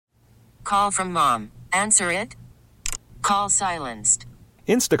call from mom. Answer it. Call silenced.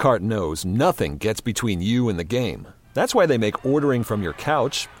 Instacart knows nothing gets between you and the game. That's why they make ordering from your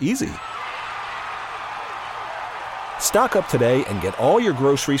couch easy. Stock up today and get all your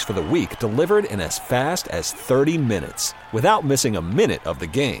groceries for the week delivered in as fast as 30 minutes without missing a minute of the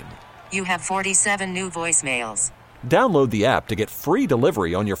game. You have 47 new voicemails. Download the app to get free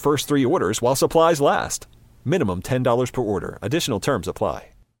delivery on your first 3 orders while supplies last. Minimum $10 per order. Additional terms apply.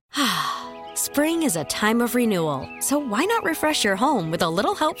 Spring is a time of renewal, so why not refresh your home with a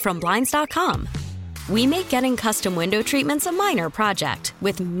little help from Blinds.com? We make getting custom window treatments a minor project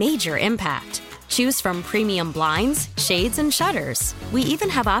with major impact. Choose from premium blinds, shades, and shutters. We even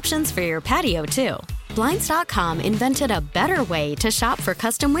have options for your patio, too. Blinds.com invented a better way to shop for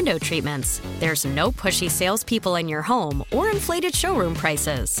custom window treatments. There's no pushy salespeople in your home or inflated showroom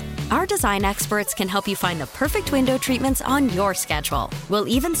prices. Our design experts can help you find the perfect window treatments on your schedule. We'll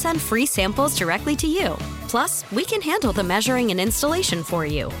even send free samples directly to you. Plus, we can handle the measuring and installation for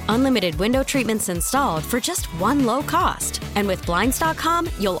you. Unlimited window treatments installed for just one low cost. And with Blinds.com,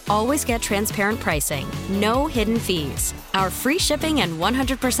 you'll always get transparent pricing. No hidden fees. Our free shipping and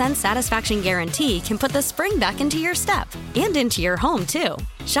 100% satisfaction guarantee can put the spring back into your step and into your home, too.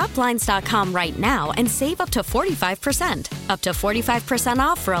 Shop Blinds.com right now and save up to 45%. Up to 45%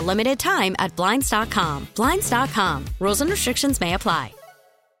 off for a limited time at Blinds.com. Blinds.com. Rules and restrictions may apply.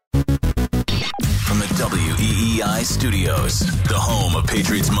 From the WEEI studios, the home of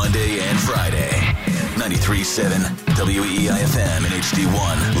Patriots Monday and Friday. 93.7 WEEI FM and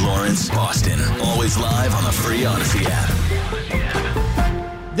HD1, Lawrence, Boston. Always live on the free Odyssey app.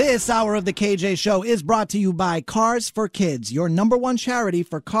 This hour of the KJ Show is brought to you by Cars for Kids, your number one charity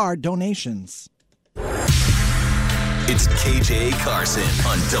for car donations. It's KJ Carson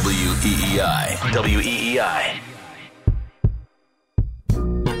on WEEI. WEEI.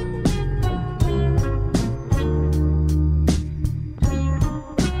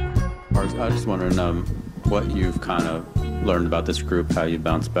 I was just wondering what you've kind of learned about this group, how you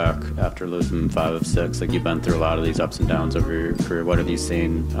bounced back after losing 5 of 6. Like, you've been through a lot of these ups and downs over your career. What have you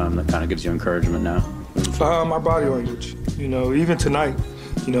seen that kind of gives you encouragement now? My body language. Even tonight,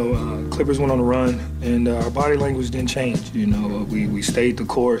 Clippers went on a run, and our body language didn't change. We stayed the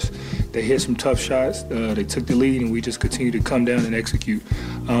course. They hit some tough shots. They took the lead, and we just continued to come down and execute.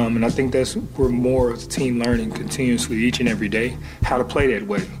 And I think we're more as a team learning continuously each and every day how to play that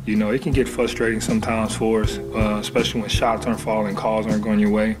way. It can get frustrating sometimes for us, especially when shots aren't falling, calls aren't going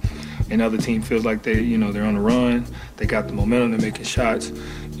your way. Another team feels like they're on a run. They got the momentum, they're making shots. And,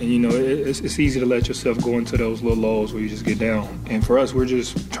 it's easy to let yourself go into those little lows where you just get down. And for us, we're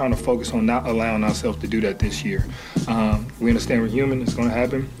just trying to focus on not allowing ourselves to do that this year. We understand we're human. It's going to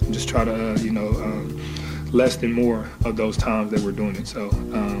happen. And just try to, less than more of those times that we're doing it. So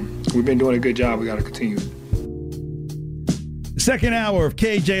we've been doing a good job. We got to continue. Second hour of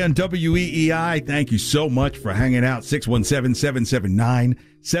KJ on WEEI. Thank you so much for hanging out.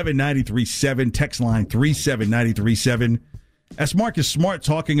 617-779-7937. Text line 37937. That's Marcus Smart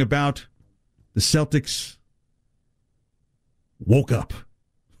talking about the Celtics woke up.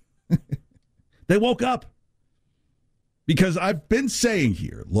 They woke up. Because I've been saying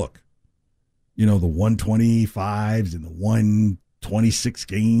here, look, the 125s and the 126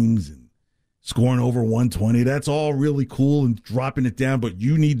 games and scoring over 120, that's all really cool and dropping it down, but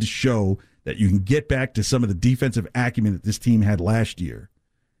you need to show that you can get back to some of the defensive acumen that this team had last year.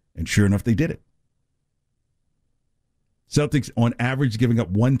 And sure enough, they did it. Celtics, on average, giving up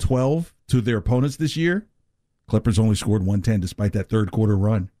 112 to their opponents this year. Clippers only scored 110 despite that third quarter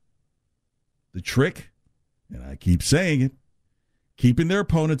run. The trick, and I keep saying it, keeping their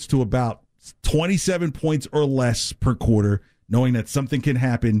opponents to about 27 points or less per quarter, knowing that something can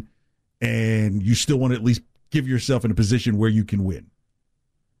happen, and you still want to at least give yourself in a position where you can win.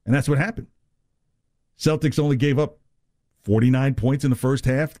 And that's what happened. Celtics only gave up 49 points in the first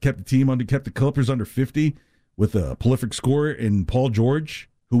half, kept the Clippers under 50 with a prolific scorer in Paul George,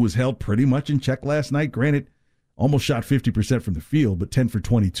 who was held pretty much in check last night. Granted, almost shot 50% from the field, but 10 for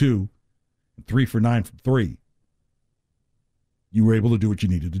 22, and 3 for 9 from 3. You were able to do what you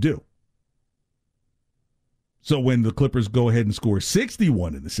needed to do. So when the Clippers go ahead and score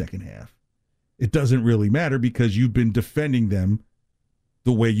 61 in the second half, it doesn't really matter because you've been defending them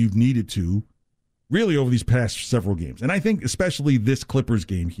the way you've needed to really over these past several games. And I think especially this Clippers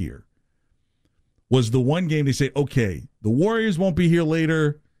game here was the one game they say, okay, the Warriors won't be here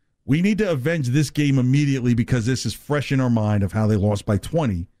later. We need to avenge this game immediately because this is fresh in our mind of how they lost by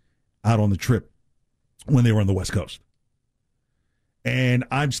 20 out on the trip when they were on the West Coast. And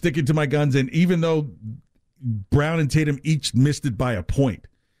I'm sticking to my guns. And even though Brown and Tatum each missed it by a point,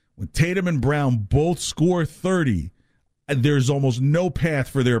 when Tatum and Brown both score 30, there's almost no path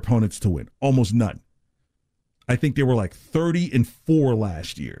for their opponents to win. Almost none. I think they were like 30-4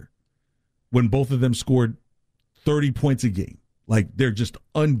 last year when both of them scored 30 points a game. Like, they're just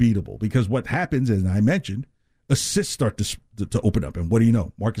unbeatable because what happens, as I mentioned, assists start to open up. And what do you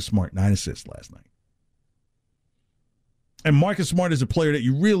know? Marcus Smart, 9 assists last night. And Marcus Smart is a player that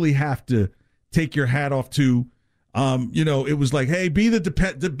you really have to take your hat off to. It was like, hey, be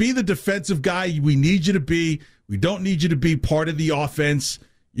the defensive guy we need you to be. We don't need you to be part of the offense,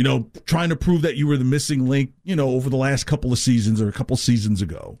 trying to prove that you were the missing link, over the last couple of seasons or a couple seasons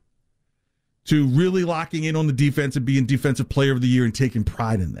ago, to really locking in on the defense and being defensive player of the year and taking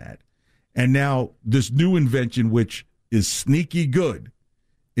pride in that. And now this new invention, which is sneaky good,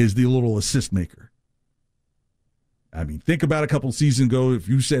 is the little assist maker. I mean, think about a couple seasons ago, if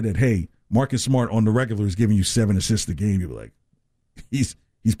you said that, hey, Marcus Smart on the regular is giving you 7 assists a game, you'd be like, he's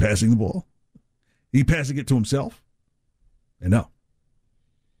passing the ball. He's passing it to himself. And no.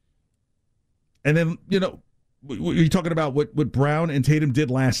 And then, you're talking about what Brown and Tatum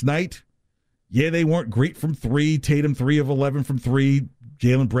did last night. Yeah, they weren't great from 3. Tatum 3 of 11 from 3.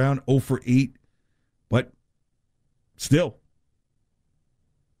 Jaylen Brown 0 for 8. But still,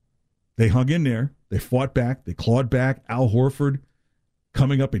 they hung in there. They fought back. They clawed back. Al Horford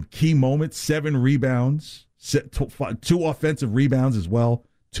coming up in key moments. 7 rebounds. 2 offensive rebounds as well.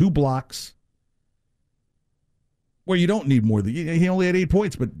 2 blocks. Where you don't need more. He only had 8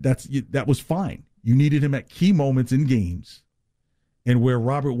 points, but that was fine. You needed him at key moments in games. And where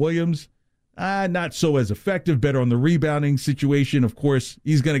Robert Williams, not so as effective, better on the rebounding situation. Of course,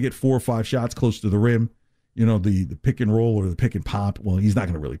 he's going to get 4 or 5 shots close to the rim. The pick and roll or the pick and pop. Well, he's not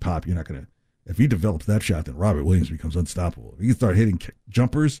going to really pop. You're not going to. If he develops that shot, then Robert Williams becomes unstoppable. If he can start hitting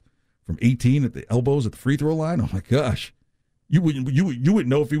jumpers from 18 at the elbows at the free throw line, oh my gosh, you wouldn't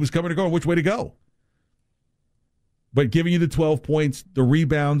know if he was coming to go or which way to go. But giving you the 12 points, the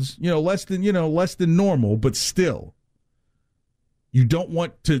rebounds, less than normal, but still. You don't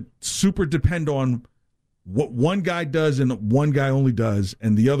want to super depend on what one guy does and one guy only does,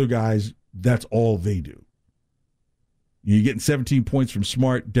 and the other guys, that's all they do. You're getting 17 points from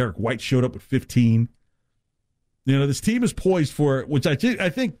Smart. Derek White showed up with 15. This team is poised for, which I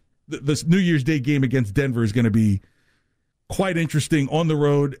think this New Year's Day game against Denver is going to be quite interesting on the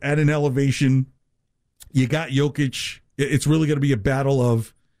road at an elevation. You got Jokic. It's really going to be a battle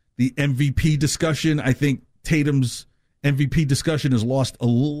of the MVP discussion. I think Tatum's MVP discussion has lost a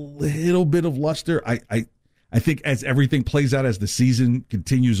little bit of luster. I think as everything plays out, as the season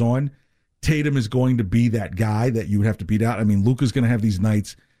continues on, Tatum is going to be that guy that you would have to beat out. I mean, Luka's going to have these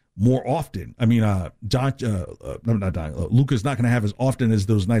nights more often. I mean, Luka's not going to have as often as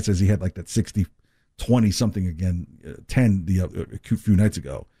those nights as he had like that 60-20 something again, 10 a few nights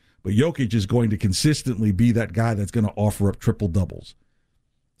ago. But Jokic is going to consistently be that guy that's going to offer up triple doubles.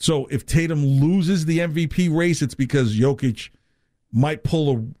 So if Tatum loses the MVP race, it's because Jokic might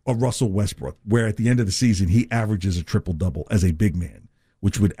pull a Russell Westbrook, where at the end of the season he averages a triple double as a big man,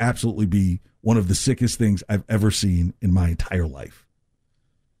 which would absolutely be one of the sickest things I've ever seen in my entire life.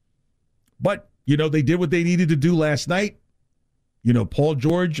 But, they did what they needed to do last night. Paul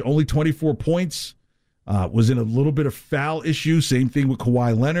George, only 24 points, was in a little bit of foul issue. Same thing with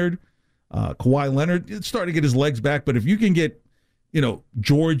Kawhi Leonard. Kawhi Leonard is starting to get his legs back, but if you can get,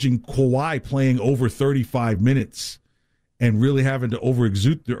 George and Kawhi playing over 35 minutes and really having to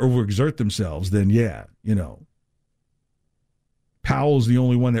overexert themselves, then yeah, Powell's the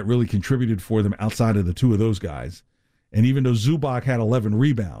only one that really contributed for them outside of the two of those guys. And even though Zubac had 11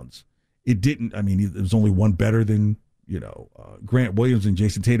 rebounds, it was only one better than, Grant Williams, and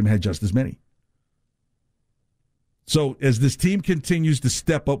Jason Tatum had just as many. So as this team continues to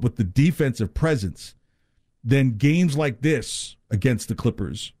step up with the defensive presence, then games like this against the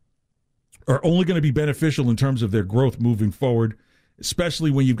Clippers are only going to be beneficial in terms of their growth moving forward,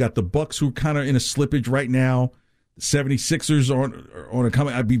 especially when you've got the Bucks who are kind of in a slippage right now. The 76ers are on a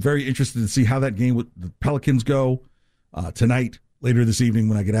coming. I'd be very interested to see how that game with the Pelicans go tonight, later this evening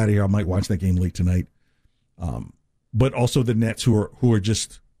when I get out of here. I might watch that game late tonight. But also the Nets who are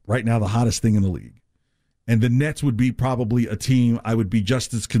just right now the hottest thing in the league. And the Nets would be probably a team I would be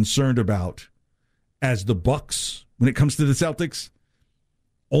just as concerned about as the Bucks when it comes to the Celtics,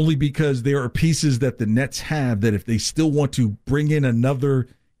 only because there are pieces that the Nets have that if they still want to bring in another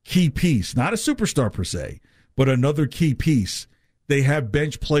key piece, not a superstar per se, but another key piece, they have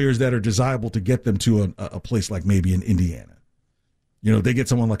bench players that are desirable to get them to a place like maybe in Indiana. They get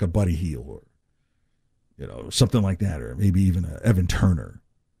someone like a Buddy Hield or, something like that, or maybe even a Evan Turner.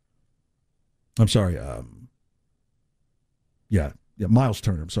 I'm sorry. Miles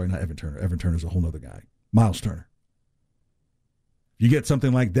Turner. I'm sorry, not Evan Turner. Evan Turner's a whole other guy. Miles Turner. You get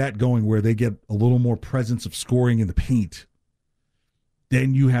something like that going where they get a little more presence of scoring in the paint,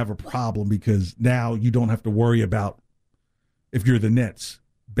 then you have a problem because now you don't have to worry about, if you're the Nets,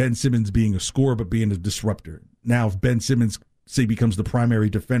 Ben Simmons being a scorer but being a disruptor. Now if Ben Simmons, say, becomes the primary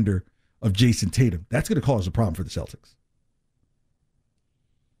defender of Jason Tatum, that's going to cause a problem for the Celtics.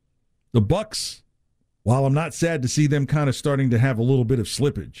 The Bucks, while I'm not sad to see them kind of starting to have a little bit of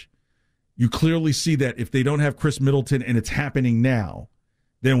slippage, you clearly see that if they don't have Chris Middleton and it's happening now,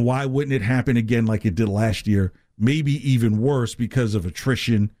 then why wouldn't it happen again like it did last year? Maybe even worse because of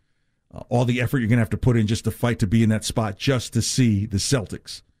attrition, all the effort you're going to have to put in just to fight to be in that spot just to see the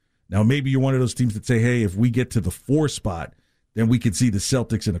Celtics. Now, maybe you're one of those teams that say, hey, if we get to the 4 spot, then we could see the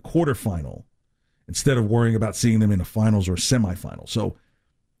Celtics in a quarterfinal instead of worrying about seeing them in a finals or semifinal. So,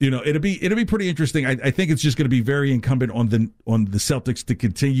 it'll be pretty interesting. I think it's just going to be very incumbent on the Celtics to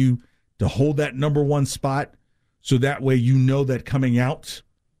continue to hold that number 1 spot, so that way that coming out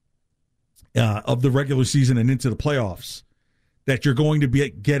of the regular season and into the playoffs, that you're going to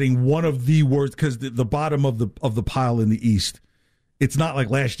be getting one of the worst, because the bottom of the pile in the East, it's not like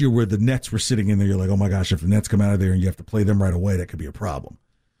last year where the Nets were sitting in there. You're like, oh my gosh, if the Nets come out of there and you have to play them right away, that could be a problem.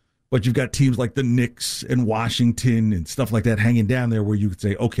 But you've got teams like the Knicks and Washington and stuff like that hanging down there where you could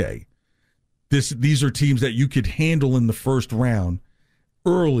say, okay, these are teams that you could handle in the first round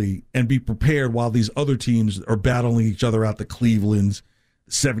early and be prepared while these other teams are battling each other out. The Clevelands,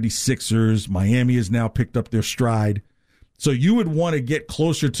 the 76ers, Miami has now picked up their stride. So you would want to get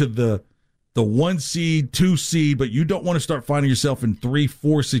closer to the 1 seed, 2 seed, but you don't want to start finding yourself in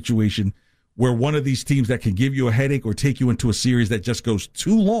 3-4 situation where one of these teams that can give you a headache or take you into a series that just goes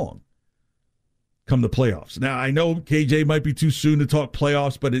too long come the playoffs. Now, I know KJ might be too soon to talk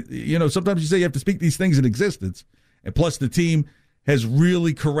playoffs, but sometimes you say you have to speak these things in existence. And plus the team has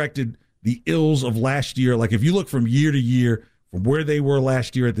really corrected the ills of last year. Like if you look from year to year, from where they were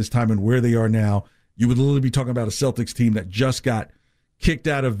last year at this time and where they are now, you would literally be talking about a Celtics team that just got kicked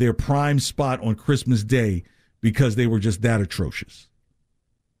out of their prime spot on Christmas because they were just that atrocious.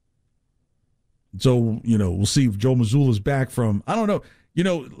 So, we'll see if Joe Mazzulla's back from, I don't know. We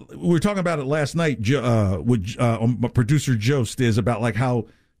were talking about it last night with my producer Joe Stiz about like how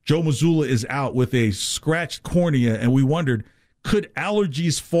Joe Mazzulla is out with a scratched cornea, and we wondered, could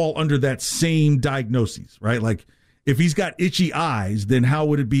allergies fall under that same diagnosis, right? Like, if he's got itchy eyes, then how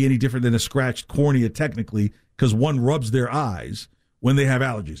would it be any different than a scratched cornea technically, because one rubs their eyes when they have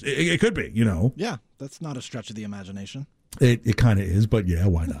allergies? It could be, Yeah, that's not a stretch of the imagination. It kind of is, but yeah,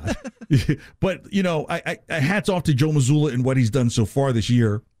 why not? But, I hats off to Joe Mazzulla and what he's done so far this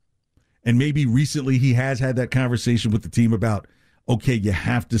year. And maybe recently he has had that conversation with the team about, okay, you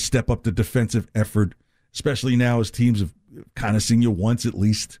have to step up the defensive effort, especially now as teams have kind of seen you once at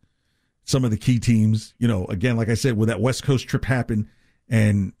least. Some of the key teams, again, like I said, when that West Coast trip happened,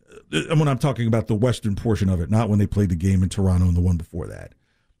 and when I'm talking about the Western portion of it, not when they played the game in Toronto and the one before that,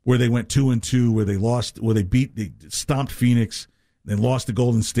 where they went 2-2, where they stomped Phoenix, then lost to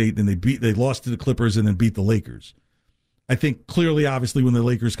Golden State, then they lost to the Clippers, and then beat the Lakers. I think clearly, obviously, when the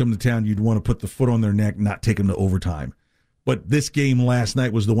Lakers come to town, you'd want to put the foot on their neck, not take them to overtime. But this game last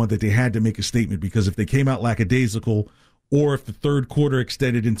night was the one that they had to make a statement, because if they came out lackadaisical, or if the third quarter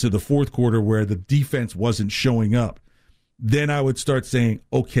extended into the fourth quarter where the defense wasn't showing up, then I would start saying,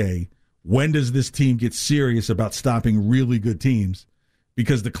 okay, when does this team get serious about stopping really good teams?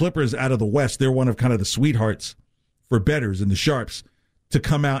 Because the Clippers out of the West, they're one of kind of the sweethearts for bettors and the sharps to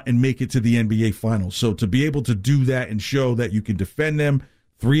come out and make it to the NBA Finals. So to be able to do that and show that you can defend them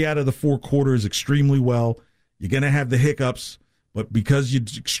 3 out of the 4 quarters extremely well, you're going to have the hiccups, but because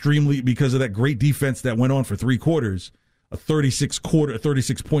of that great defense that went on for 3 quarters, a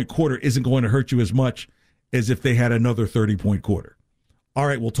 36-point quarter isn't going to hurt you as much as if they had another 30-point quarter. All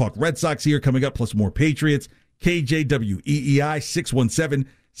right, we'll talk Red Sox here coming up, plus more Patriots. KJWEEI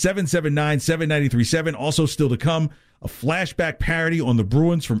 617-779-7937. Also still to come, a flashback parody on the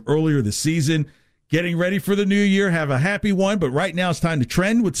Bruins from earlier this season. Getting ready for the new year. Have a happy one, but right now it's time to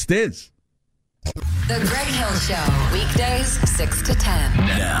trend with Stiz. The Greg Hill Show, weekdays 6 to 10.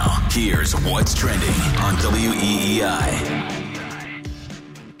 Now, here's what's trending on WEEI.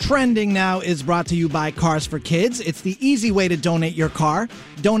 Trending Now is brought to you by Cars for Kids. It's the easy way to donate your car.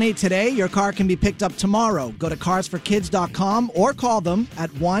 Donate today. Your car can be picked up tomorrow. Go to carsforkids.com or call them at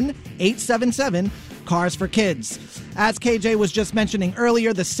 1-877-CARS-FOR-KIDS. As KJ was just mentioning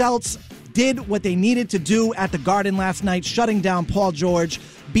earlier, the Celts did what they needed to do at the Garden last night, shutting down Paul George,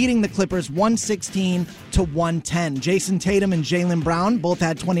 beating the Clippers 116-110. Jason Tatum and Jaylen Brown both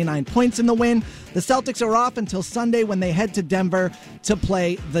had 29 points in the win. The Celtics are off until Sunday when they head to Denver to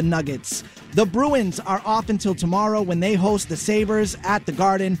play the Nuggets. The Bruins are off until tomorrow when they host the Sabres at the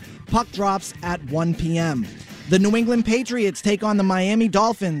Garden. Puck drops at 1 p.m. The New England Patriots take on the Miami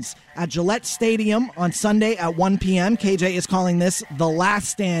Dolphins at Gillette Stadium on Sunday at 1 p.m. KJ is calling this the last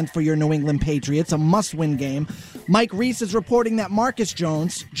stand for your New England Patriots, a must-win game. Mike Reese is reporting that Marcus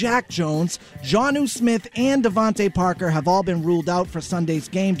Jones, Jack Jones, Jonnu Smith, and Devontae Parker have all been ruled out for Sunday's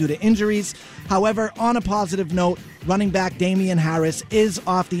game due to injuries. However, on a positive note, running back Damian Harris is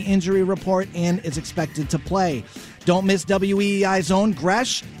off the injury report and is expected to play. Don't miss WEEI's own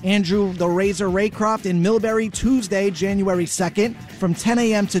Gresh, Andrew the Razor Raycroft in Millbury Tuesday, January 2nd from 10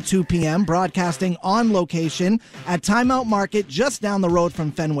 a.m. to 2 p.m., broadcasting on location at Timeout Market just down the road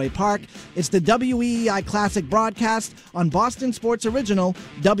from Fenway Park. It's the WEEI Classic broadcast on Boston Sports Original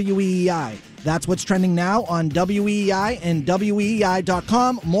WEEI. That's what's trending now on WEEI and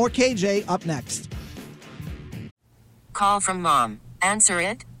WEEI.com. More KJ up next. Call from mom. Answer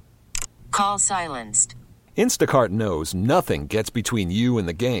it. Call silenced. Instacart knows nothing gets between you and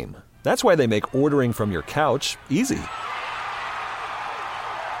the game. That's why they make ordering from your couch easy.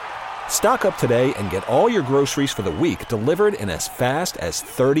 Stock up today and get all your groceries for the week delivered in as fast as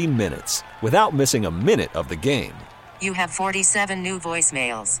 30 minutes without missing a minute of the game. You have 47 new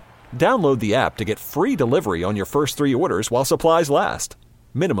voicemails. Download the app to get free delivery on your first 3 orders while supplies last.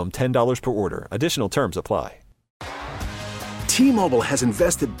 Minimum $10 per order. Additional terms apply. T-Mobile has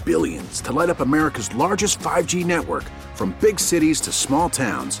invested billions to light up America's largest 5G network, from big cities to small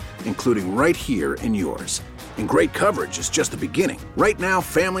towns, including right here in yours. And great coverage is just the beginning. Right now,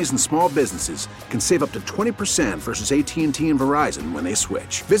 families and small businesses can save up to 20% versus AT&T and Verizon when they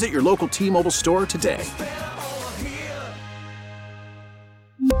switch. Visit your local T-Mobile store today.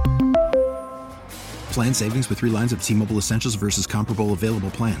 Plan savings with 3 lines of T-Mobile Essentials versus comparable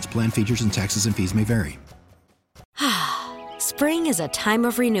available plans. Plan features and taxes and fees may vary. Spring is a time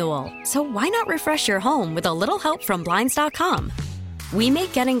of renewal, so why not refresh your home with a little help from Blinds.com? We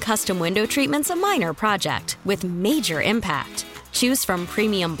make getting custom window treatments a minor project with major impact. Choose from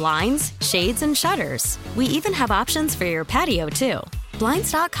premium blinds, shades, and shutters. We even have options for your patio, too.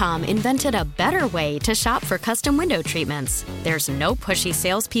 Blinds.com invented a better way to shop for custom window treatments. There's no pushy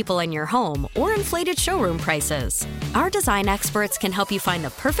salespeople in your home or inflated showroom prices. Our design experts can help you find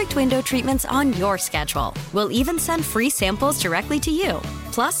the perfect window treatments on your schedule. We'll even send free samples directly to you.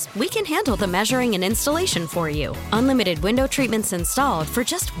 Plus, we can handle the measuring and installation for you. Unlimited window treatments installed for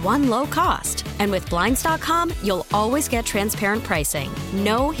just one low cost. And with Blinds.com, you'll always get transparent pricing.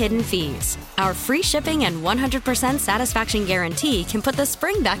 No hidden fees. Our free shipping and 100% satisfaction guarantee can put the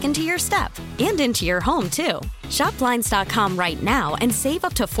spring back into your step and into your home, too. Shop Blinds.com right now and save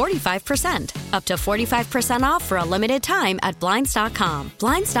up to 45%. Up to 45% off for a limited time at Blinds.com.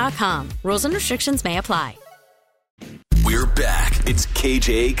 Blinds.com. Rules and restrictions may apply. We're back. It's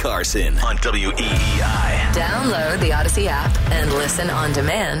KJ Carson on WEEI. Download the Odyssey app and listen on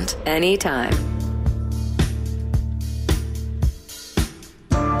demand anytime.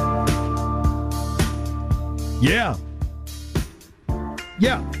 Yeah.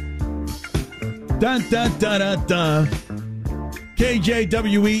 Dun, dun, dun, dun, dun. KJ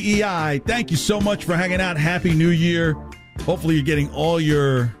WEEI, thank you so much for hanging out. Happy New Year. Hopefully you're getting all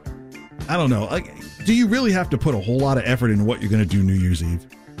your, I don't know, do you really have to put a whole lot of effort into what you're going to do New Year's Eve?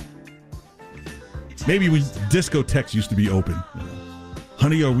 Maybe when discotheques used to be open.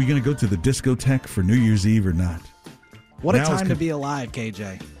 Honey, are we going to go to the discotheque for New Year's Eve or not? What a time to be alive,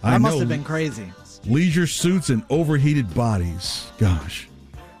 KJ. I That must know. have been crazy. Leisure suits and overheated bodies. Gosh.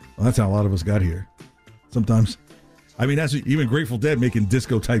 Well, that's how a lot of us got here. Sometimes. I mean, that's even Grateful Dead making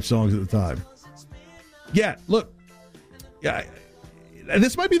disco-type songs at the time. Yeah, look. Yeah,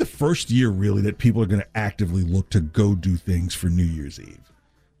 this might be the first year, really, that people are going to actively look to go do things for New Year's Eve.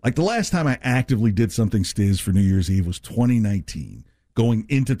 Like, the last time I actively did something, Stiz, for New Year's Eve was 2019, going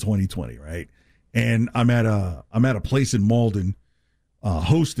into 2020, right? And I'm at a place in Malden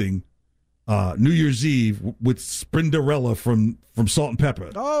hosting New Year's Eve with Sprinderella from Salt and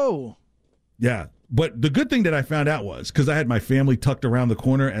Pepper. Oh. Yeah. But the good thing that I found out was, because I had my family tucked around the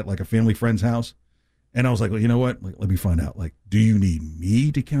corner at like a family friend's house, and I was like, well, you know what? Like, let me find out. Like, do you need me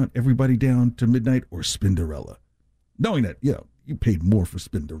to count everybody down to midnight or Spinderella? Knowing that, you paid more for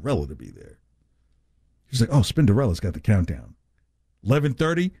Spinderella to be there. She's like, oh, Spinderella's got the countdown.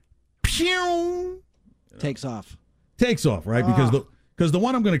 11:30, pew! Takes off. Takes off, right? Because the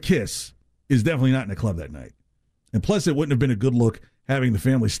one I'm going to kiss is definitely not in the club that night. And plus, it wouldn't have been a good look having the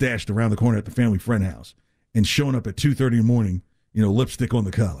family stashed around the corner at the family friend house and showing up at 2:30 in the morning lipstick on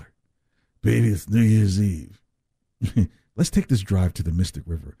the collar. Baby, it's New Year's Eve. Let's take this drive to the Mystic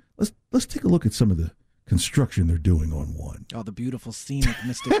River. Let's take a look at some of the construction they're doing on one. Oh, the beautiful scenic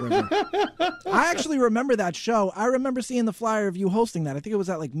Mystic River. I actually remember that show. I remember seeing the flyer of you hosting that. I think it was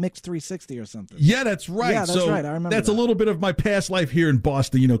at like Mix 360 or something. Yeah, that's right. Yeah, that's right. I remember that's a little bit of my past life here in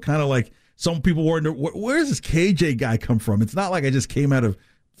Boston, kind of like some people wonder, where does this KJ guy come from? It's not like I just came out of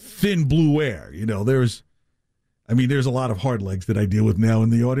thin blue air. There's a lot of hard legs that I deal with now in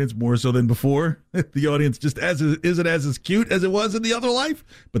the audience, more so than before. The audience just isn't as cute as it was in the other life,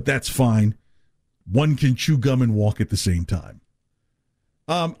 but that's fine. One can chew gum and walk at the same time.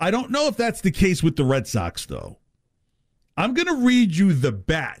 I don't know if that's the case with the Red Sox, though. I'm going to read you the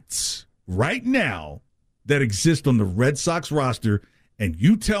bats right now that exist on the Red Sox roster, and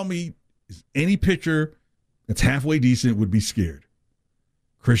you tell me, is any pitcher that's halfway decent would be scared?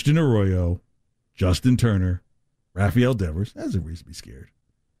 Christian Arroyo, Justin Turner, Rafael Devers, that's a reason to be scared.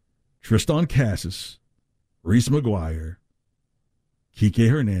 Tristan Casas, Reese McGuire, Kike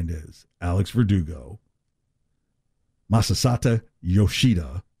Hernandez, Alex Verdugo, Masasata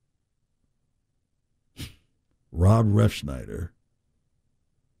Yoshida, Rob Refsnyder,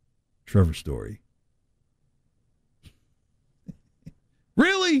 Trevor Story.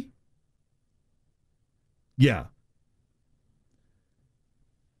 Really? Yeah.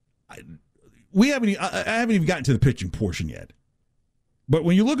 I haven't even gotten to the pitching portion yet. But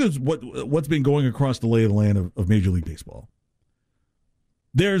when you look at what's been going across the lay of the land of Major League Baseball,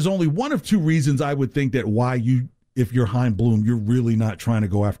 there's only one of two reasons I would think that why if you're Chaim Bloom, you're really not trying to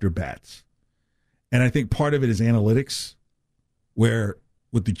go after bats. And I think part of it is analytics, where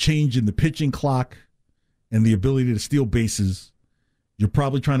with the change in the pitching clock and the ability to steal bases, you're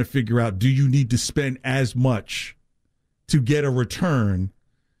probably trying to figure out, do you need to spend as much to get a return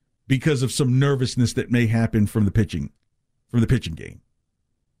because of some nervousness that may happen from the pitching game?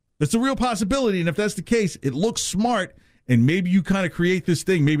 That's a real possibility, and if that's the case, it looks smart, and maybe you kind of create this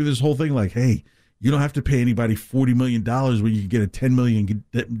thing, maybe this whole thing like, hey, you don't have to pay anybody $40 million when you can get a $10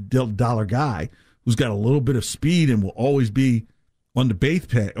 million guy who's got a little bit of speed and will always be on the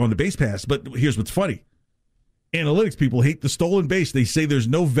base pass. But here's what's funny. Analytics people hate the stolen base. They say there's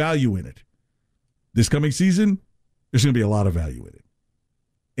no value in it. This coming season, there's going to be a lot of value in it.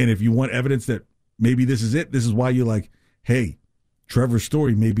 And if you want evidence that maybe this is it, this is why you're like, hey, Trevor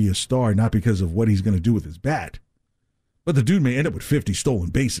Story may be a star, not because of what he's going to do with his bat, but the dude may end up with 50 stolen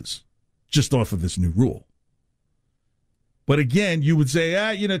bases just off of this new rule. But again, you would say,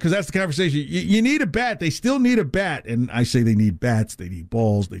 because that's the conversation. You need a bat. They still need a bat. And I say they need bats. They need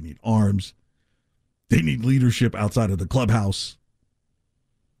balls. They need arms. They need leadership outside of the clubhouse.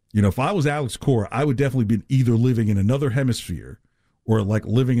 If I was Alex Cora, I would definitely be either living in another hemisphere or like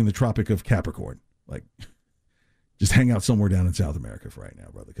living in the Tropic of Capricorn. Like, just hang out somewhere down in South America for right now,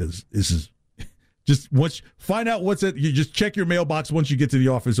 brother, because this is just find out what's it. You just check your mailbox once you get to the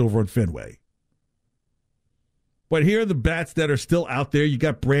office over on Fenway. But here are the bats that are still out there. You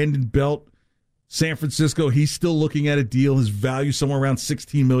got Brandon Belt, San Francisco. He's still looking at a deal. His value somewhere around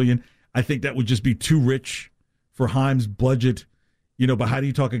 $16 million. I think that would just be too rich for Chaim's budget. But how do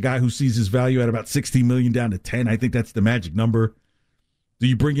you talk a guy who sees his value at about $16 million down to 10? I think that's the magic number. Do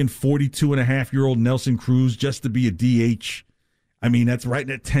you bring in 42-and-a-half-year-old Nelson Cruz just to be a DH? I mean, that's right in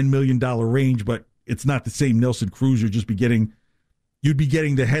that $10 million range, but it's not the same Nelson Cruz. You'd be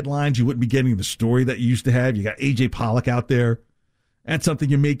getting the headlines. You wouldn't be getting the story that you used to have. You got A.J. Pollock out there. That's something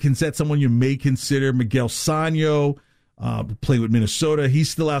someone you may consider. Miguel Sano, play with Minnesota. He's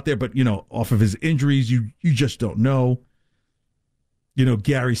still out there, but, off of his injuries, you just don't know.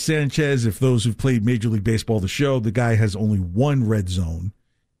 Gary Sanchez, if those who've played Major League Baseball the show, the guy has only one red zone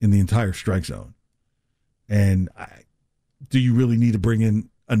in the entire strike zone. And do you really need to bring in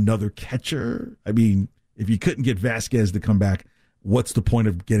another catcher? I mean, if you couldn't get Vasquez to come back, what's the point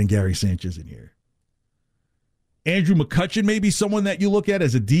of getting Gary Sanchez in here? Andrew McCutchen may be someone that you look at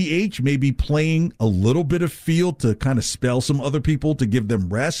as a DH, maybe playing a little bit of field to kind of spell some other people to give them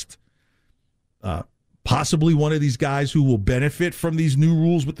rest. Possibly one of these guys who will benefit from these new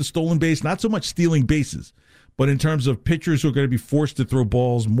rules with the stolen base, not so much stealing bases, but in terms of pitchers who are going to be forced to throw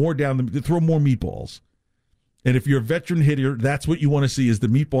balls more to throw more meatballs. And if you're a veteran hitter, that's what you want to see, is the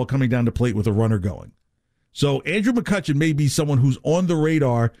meatball coming down the plate with a runner going. So Andrew McCutchen may be someone who's on the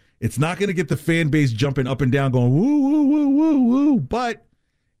radar. It's not going to get the fan base jumping up and down going, woo, woo, woo, woo, woo. But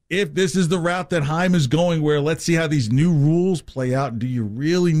if this is the route that Chaim is going, where let's see how these new rules play out, do you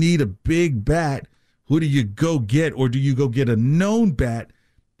really need a big bat? Who do you go get? Or do you go get a known bat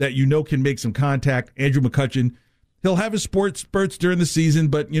that can make some contact? Andrew McCutchen, he'll have his spurts during the season,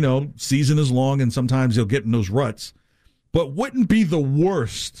 but, season is long, and sometimes he'll get in those ruts. but wouldn't be the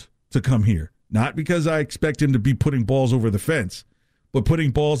worst to come here. Not because I expect him to be putting balls over the fence, but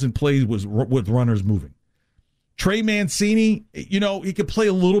putting balls in plays with runners moving. Trey Mancini, he could play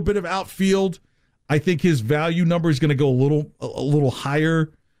a little bit of outfield. I think his value number is going to go a little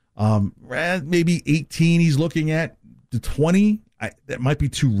higher. Maybe 18 he's looking at to 20. That might be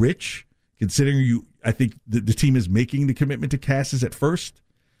too rich, considering I think the team is making the commitment to Casas at first,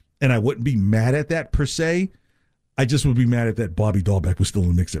 and I wouldn't be mad at that per se. I just would be mad at that Bobby Dahlbeck was still in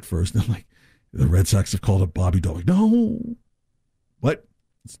the mix at first. And I'm like, the Red Sox have called up Bobby Dahlbeck. No. But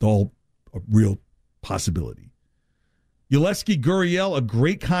it's all a real possibility. Yulieski Gurriel, a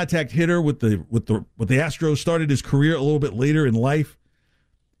great contact hitter with the Astros, started his career a little bit later in life.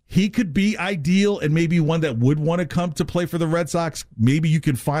 He could be ideal and maybe one that would want to come to play for the Red Sox. Maybe you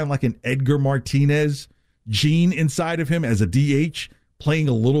can find like an Edgar Martinez gene inside of him as a DH, playing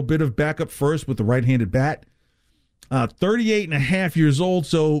a little bit of backup first with the right-handed bat. 38 and a half years old,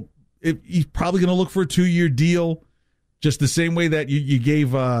 so he's probably going to look for a 2-year deal, just the same way that you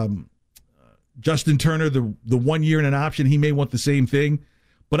gave Justin Turner the 1 year and an option. He may want the same thing,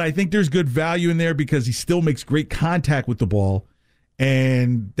 but I think there's good value in there because he still makes great contact with the ball,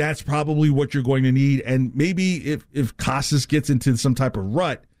 and that's probably what you're going to need. And maybe if Casas gets into some type of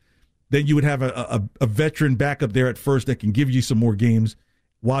rut, then you would have a veteran backup there at first that can give you some more games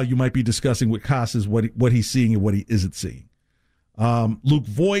while you might be discussing with Casas what he's seeing and what he isn't seeing. Luke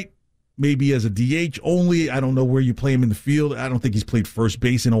Voit, maybe as a DH only. I don't know where you play him in the field. I don't think he's played first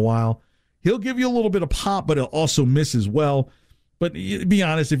base in a while. He'll give you a little bit of pop, but he'll also miss as well. But be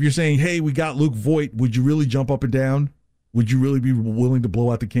honest, if you're saying, hey, we got Luke Voit, would you really jump up and down? Would you really be willing to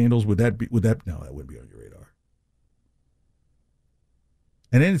blow out the candles? No, that wouldn't be on your radar.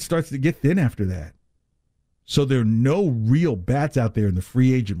 And then it starts to get thin after that. So there are no real bats out there in the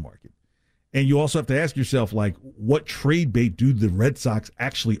free agent market. And you also have to ask yourself, like, what trade bait do the Red Sox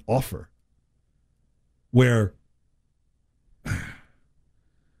actually offer? Where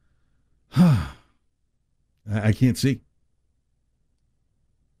I can't see.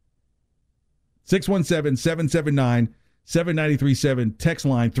 617-779-7937. Text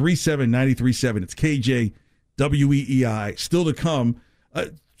line 37937. It's KJ WEEI. Still to come.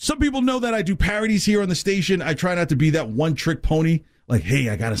 Some people know that I do parodies here on the station. I try not to be that one-trick pony. Like, hey,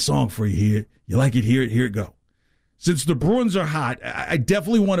 I got a song for you here. You like it? Here it go. Since the Bruins are hot, I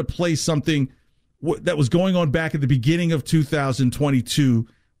definitely want to play something that was going on back at the beginning of 2022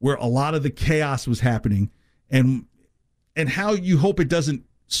 where a lot of the chaos was happening and how you hope it doesn't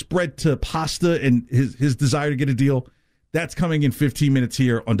spread to Pasta and his desire to get a deal. That's coming in 15 minutes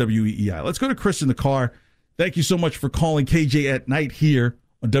here on WEEI. Let's go to Chris in the car. Thank you so much for calling KJ at Night here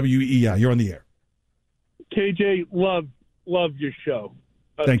on WEEI. You're on the air. KJ, love your show.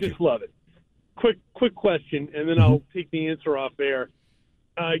 Thank just you. Love it. Quick question, and then I'll take the answer off air.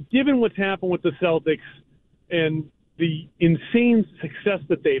 Given what's happened with the Celtics and the insane success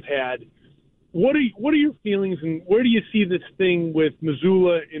that they've had, what are your feelings, and where do you see this thing with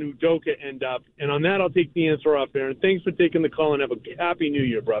Mazzulla and Udoka end up? And on that, I'll take the answer off air. And thanks for taking the call, and have a happy New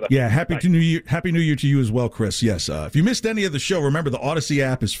Year, brother. Yeah, Happy New Year to you as well, Chris. Yes, if you missed any of the show, remember the Odyssey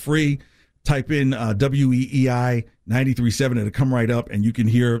app is free. Type in WEEI 93.7, it'll come right up, and you can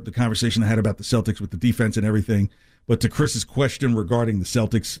hear the conversation I had about the Celtics with the defense and everything. But to Chris's question regarding the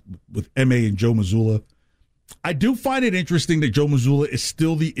Celtics with M.A. and Joe Mazzulla, I do find it interesting that Joe Mazzulla is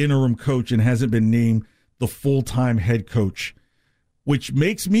still the interim coach and hasn't been named the full-time head coach, which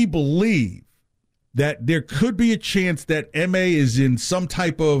makes me believe that there could be a chance that M.A. is in some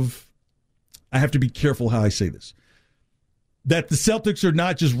type of, I have to be careful how I say this, that the Celtics are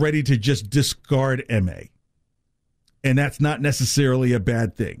not just ready to just discard M.A. And that's not necessarily a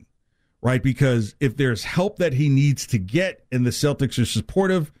bad thing, right? Because if there's help that he needs to get and the Celtics are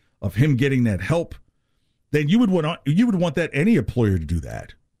supportive of him getting that help, then you would want that any employer to do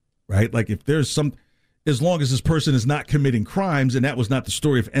that, right? Like if there's as long as this person is not committing crimes, and that was not the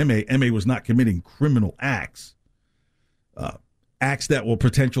story of M.A. M.A. was not committing criminal acts, acts that were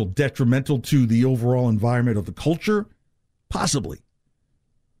potential detrimental to the overall environment of the culture, possibly.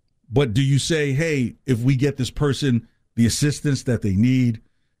 But do you say, hey, if we get this person the assistance that they need?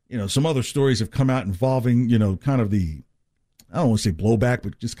 Some other stories have come out involving, kind of the, I don't want to say blowback,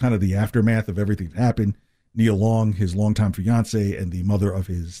 but just kind of the aftermath of everything that happened. Nia Long, his longtime fiance, and the mother of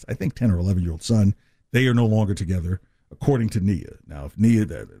his, I think, 10 or 11-year-old son, they are no longer together, according to Nia. Now, if Nia,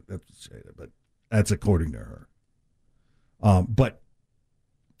 but that's according to her. But,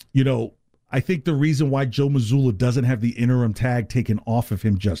 I think the reason why Joe Mazzulla doesn't have the interim tag taken off of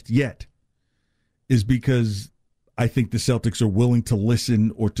him just yet is because I think the Celtics are willing to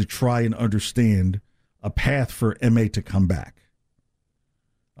listen or to try and understand a path for MA to come back.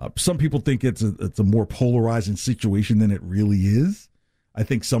 Some people think it's a more polarizing situation than it really is. I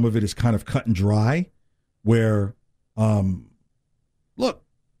think some of it is kind of cut and dry, where, look,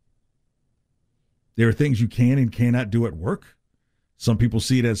 there are things you can and cannot do at work. Some people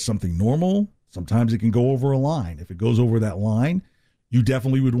see it as something normal. Sometimes it can go over a line. If it goes over that line, you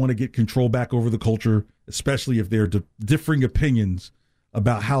definitely would want to get control back over the culture, especially if there are differing opinions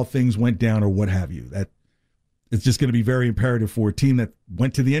about how things went down or what have you. That it's just going to be very imperative for a team that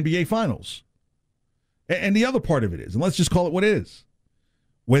went to the NBA Finals. And the other part of it is, and let's just call it what it is,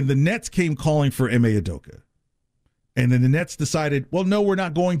 when the Nets came calling for Ime Udoka, and then the Nets decided, well, no, we're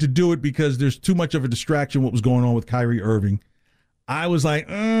not going to do it because there's too much of a distraction what was going on with Kyrie Irving. I was like,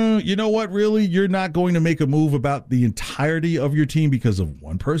 you know what, really? You're not going to make a move about the entirety of your team because of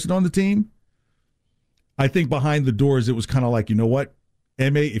one person on the team? I think behind the doors, it was kind of like, you know what,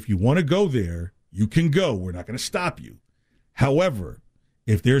 Ime, if you want to go there, you can go. We're not going to stop you. However,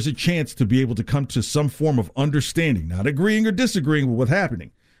 if there's a chance to be able to come to some form of understanding, not agreeing or disagreeing with what's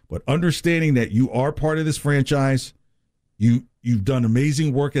happening, but understanding that you are part of this franchise, you've done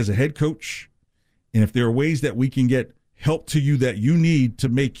amazing work as a head coach, and if there are ways that we can get help to you that you need to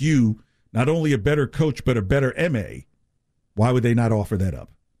make you not only a better coach but a better MA, why would they not offer that up?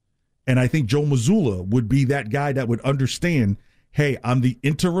 And I think Joe Mazzulla would be that guy that would understand, hey, I'm the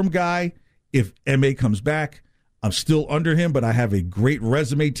interim guy. If MA comes back, I'm still under him, but I have a great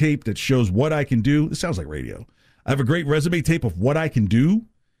resume tape that shows what I can do. This sounds like radio. I have a great resume tape of what I can do,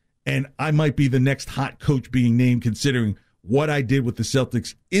 and I might be the next hot coach being named considering what I did with the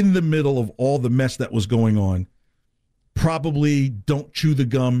Celtics in the middle of all the mess that was going on. Probably don't chew the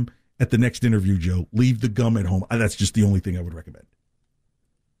gum at the next interview, Joe. Leave the gum at home. That's just the only thing I would recommend.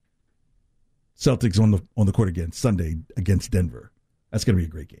 Celtics on the court again Sunday against Denver. That's going to be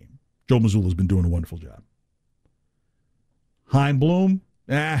a great game. Joe Mazzulla's been doing a wonderful job. Chaim Bloom,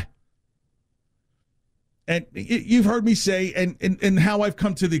 And you've heard me say, and how I've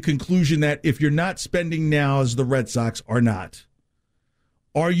come to the conclusion that if you're not spending now, as the Red Sox are not,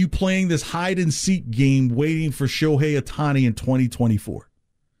 are you playing this hide-and-seek game waiting for Shohei Ohtani in 2024?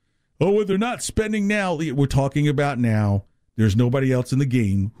 Oh, well, they're not spending now. We're talking about now. There's nobody else in the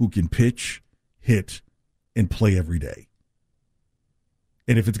game who can pitch, hit, and play every day.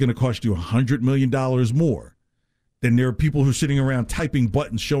 And if it's going to cost you $100 million more, then there are people who are sitting around typing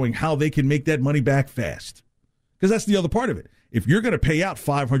buttons showing how they can make that money back fast. Because that's the other part of it. If you're going to pay out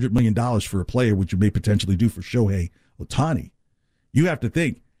 $500 million for a player, which you may potentially do for Shohei Ohtani, you have to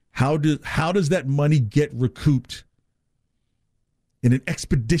think, how does that money get recouped in an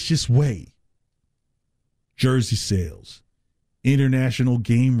expeditious way? Jersey sales, international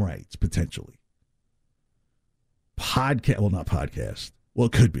game rights, potentially. Not podcast. Well,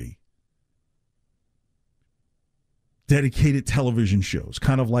 it could be. Dedicated television shows,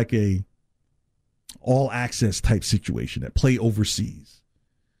 kind of like a all-access type situation that play overseas.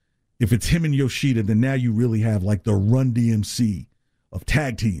 If it's him and Yoshida, then now you really have like the Run DMC of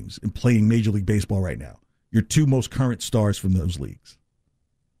tag teams and playing Major League Baseball right now. Your two most current stars from those leagues.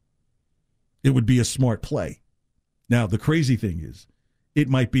 It would be a smart play. Now, the crazy thing is, it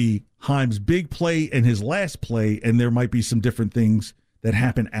might be Chaim's big play and his last play, and there might be some different things that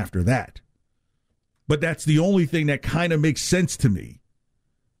happen after that. But that's the only thing that kind of makes sense to me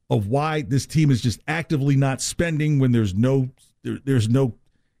of why this team is just actively not spending when there's no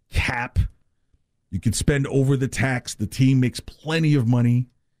cap. You can spend over the tax. The team makes plenty of money.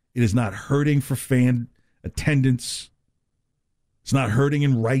 It is not hurting for fan attendance. It's not hurting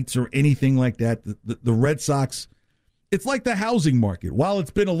in rights or anything like that. The Red Sox, it's like the housing market. While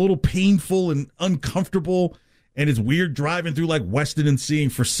it's been a little painful and uncomfortable, and it's weird driving through like Weston and seeing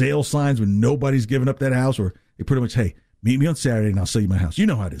for sale signs when nobody's giving up that house, or they pretty much, hey, meet me on Saturday and I'll sell you my house. You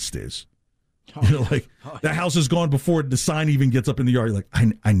know how this is. The house is gone before the sign even gets up in the yard. You're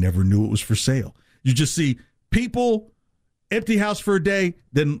like, I never knew it was for sale. You just see people, empty house for a day,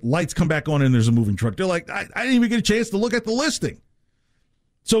 then lights come back on and there's a moving truck. They're like, I didn't even get a chance to look at the listing.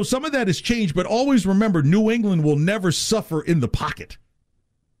 So some of that has changed, but always remember, New England will never suffer in the pocket.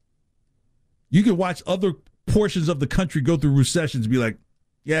 You can watch other portions of the country go through recessions and be like,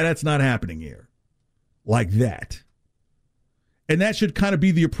 yeah, that's not happening here. Like that. And that should kind of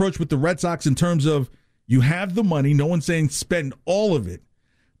be the approach with the Red Sox in terms of you have the money, no one's saying spend all of it,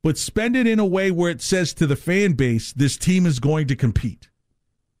 but spend it in a way where it says to the fan base, this team is going to compete.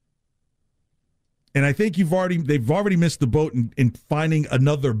 And I think they've already missed the boat in finding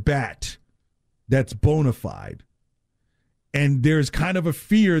another bat that's bona fide. And there's kind of a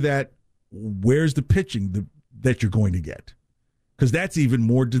fear that where's the pitching that you're going to get? because that's even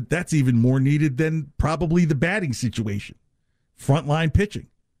more needed than probably the batting situation. Frontline pitching.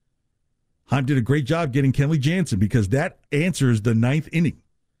 Heim did a great job getting Kenley Jansen because that answers the 9th inning.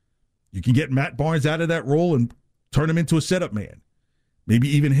 You can get Matt Barnes out of that role and turn him into a setup man. Maybe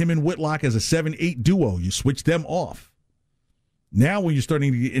even him and Whitlock as a 7-8 duo. You switch them off. Now when you're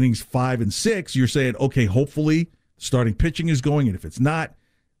starting to get innings 5 and 6, you're saying, okay, hopefully starting pitching is going, and if it's not,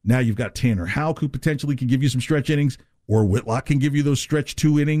 now you've got Tanner Houck who potentially can give you some stretch innings, or Whitlock can give you those stretch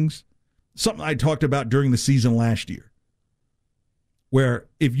 2 innings. Something I talked about during the season last year, where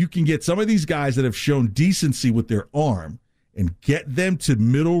if you can get some of these guys that have shown decency with their arm and get them to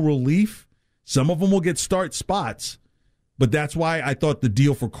middle relief, some of them will get start spots. But that's why I thought the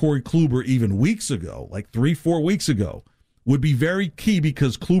deal for Corey Kluber even weeks ago, like 3-4 weeks ago, would be very key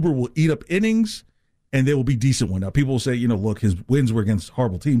because Kluber will eat up innings and they will be decent ones. Now, people will say, look, his wins were against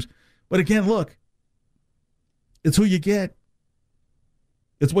horrible teams. But again, look, it's who you get.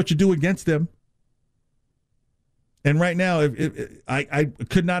 It's what you do against them. And right now, I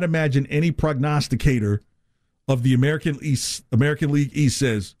could not imagine any prognosticator of the American League East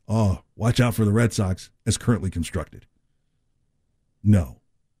says, oh, watch out for the Red Sox as currently constructed. No.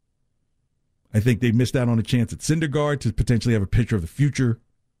 I think they missed out on a chance at Syndergaard to potentially have a pitcher of the future.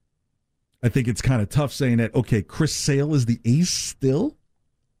 I think it's kind of tough saying that, okay, Chris Sale is the ace still?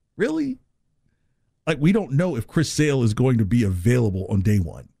 Really? Like, we don't know if Chris Sale is going to be available on day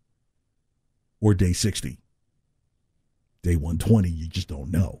 1 or day 60. Day 120, you just don't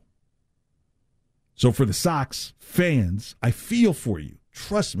know. So for the Sox fans, I feel for you.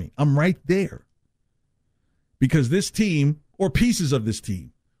 Trust me, I'm right there. Because this team, or pieces of this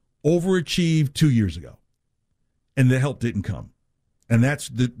team, overachieved 2 years ago. And the help didn't come. And that's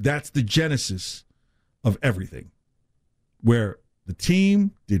the genesis of everything. Where the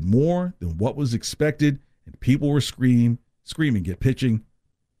team did more than what was expected, and people were screaming, get pitching,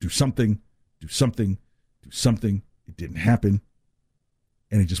 do something, do something, do something. It didn't happen.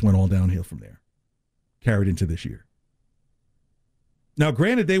 And it just went all downhill from there. Carried into this year. Now,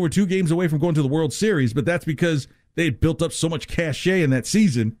 granted, they were 2 games away from going to the World Series, but that's because they had built up so much cachet in that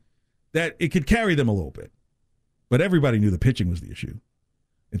season that it could carry them a little bit. But everybody knew the pitching was the issue.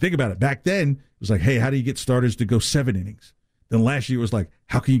 And think about it. Back then, it was like, hey, how do you get starters to go 7 innings? Then last year it was like,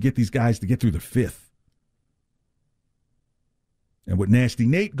 how can you get these guys to get through the 5th? And with Nasty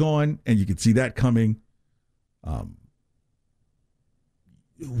Nate gone, and you could see that coming,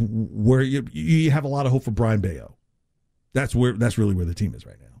 where you have a lot of hope for Brian Bayo. That's really where the team is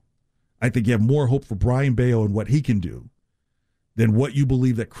right now. I think you have more hope for Brian Bayo and what he can do than what you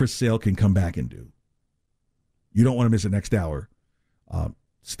believe that Chris Sale can come back and do. You don't want to miss the next hour.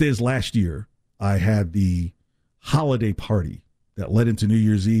 Stiz, last year, I had the holiday party that led into New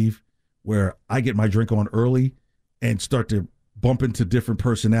Year's Eve where I get my drink on early and start to bump into different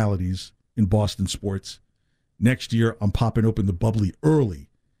personalities in Boston sports. Next year, I'm popping open the bubbly early,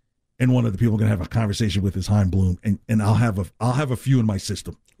 and one of the people I'm going to have a conversation with is Chaim Bloom, and I'll have a few in my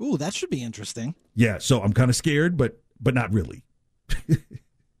system. Ooh, that should be interesting. Yeah, so I'm kind of scared, but not really.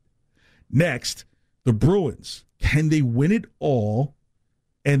 Next, the Bruins. Can they win it all?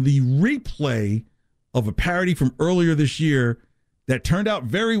 And the replay of a parody from earlier this year that turned out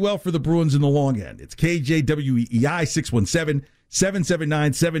very well for the Bruins in the long end. It's KJWEI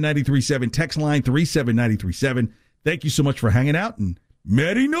 617-779-7937. Text line 37937. Thank you so much for hanging out, and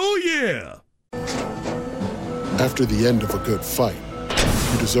Merry New Year! After the end of a good fight,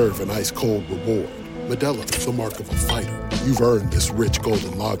 you deserve an ice-cold reward. Modelo is the mark of a fighter. You've earned this rich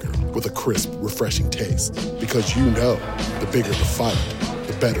golden lager with a crisp, refreshing taste. Because you know, the bigger the fight,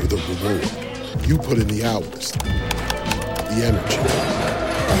 the better the reward. You put in the hours, the energy,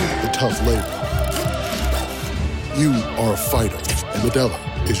 the tough labor. You are a fighter, and Modelo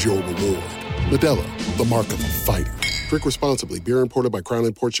is your reward. Modelo, the mark of a fighter. Drink responsibly. Beer imported by Crown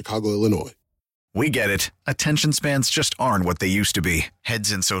Imports, Chicago, Illinois. We get it. Attention spans just aren't what they used to be. Heads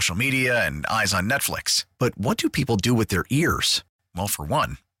in social media and eyes on Netflix. But what do people do with their ears? Well, for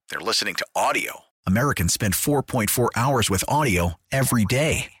one, they're listening to audio. Americans spend 4.4 hours with audio every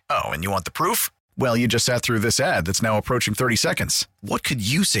day. Oh, and you want the proof? Well, you just sat through this ad that's now approaching 30 seconds. What could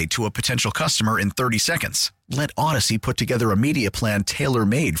you say to a potential customer in 30 seconds? Let Odyssey put together a media plan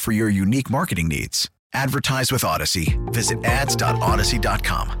tailor-made for your unique marketing needs. Advertise with Odyssey. Visit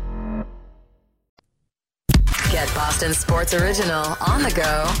ads.odyssey.com. Get Boston Sports Original on the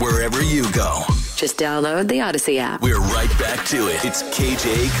go wherever you go. Just download the Odyssey app. We're right back to it. It's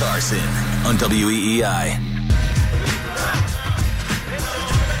KJ Carson on WEEI.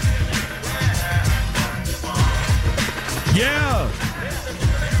 Yeah!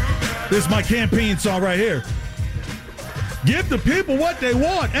 This is my campaign song right here. Give the people what they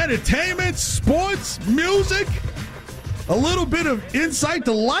want. Entertainment, sports, music, a little bit of insight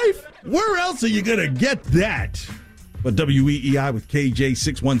to life. Where else are you going to get that? But WEEI with KJ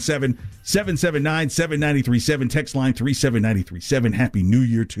 617-779-7937. Text line 37937. Happy New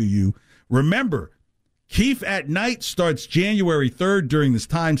Year to you. Remember, Keefe at Night starts January 3rd during this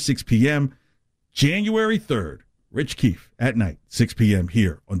time, 6 p.m. January 3rd. Rich Keefe at night, 6 p.m.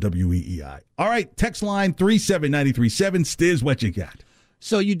 here on WEEI. All right, text line 37937. Stiz, what you got?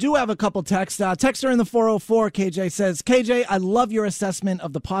 So you do have a couple texts. Texter in the 404, KJ says, KJ, I love your assessment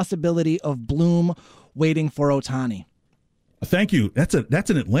of the possibility of Bloom waiting for Ohtani. Thank you. That's an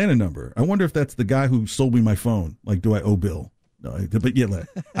Atlanta number. I wonder if that's the guy who sold me my phone. Like, do I owe Bill? No, but yeah,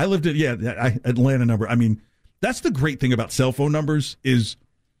 I lived it. Yeah, Atlanta number. I mean, that's the great thing about cell phone numbers is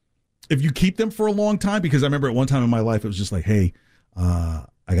if you keep them for a long time, because I remember at one time in my life, it was just like, hey, I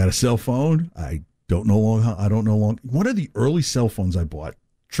got a cell phone. I don't know long. One of the early cell phones I bought,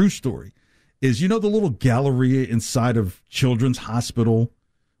 true story, is, the little Galleria inside of Children's Hospital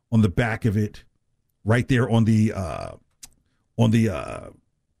on the back of it, right there on the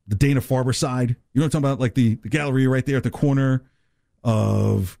Dana-Farber side. You know what I'm talking about? Like the Galleria right there at the corner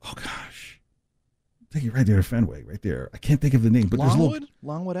of, take it right there at Fenway, right there. I can't think of the name, but Longwood? there's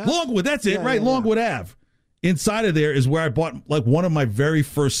Longwood Ave? Longwood, that's it, right? Longwood Ave. Inside of there is where I bought like one of my very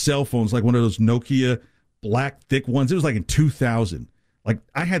first cell phones, like one of those Nokia black thick ones. It was like in 2000. Like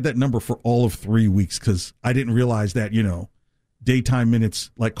I had that number for all of 3 weeks because I didn't realize that, daytime minutes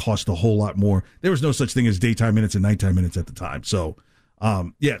like cost a whole lot more. There was no such thing as daytime minutes and nighttime minutes at the time. So,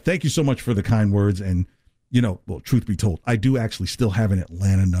 thank you so much for the kind words. And, truth be told, I do actually still have an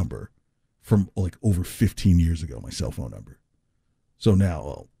Atlanta number from like over 15 years ago, my cell phone number. So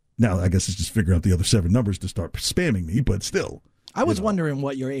now I guess it's just figuring out the other 7 numbers to start spamming me, but still. I was wondering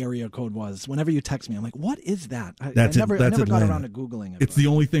what your area code was. Whenever you text me, I'm like, what is that? I never Atlanta. got around to Googling it. It's the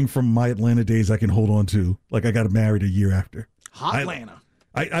only thing from my Atlanta days I can hold on to. Like I got married a year after. Hotlanta.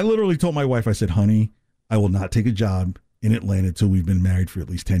 I literally told my wife, I said, honey, I will not take a job in Atlanta until we've been married for at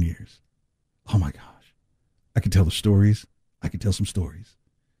least 10 years. Oh my gosh. I could tell the stories. I could tell some stories.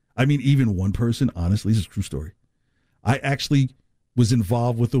 I mean, even one person, honestly, this is a true story. I actually was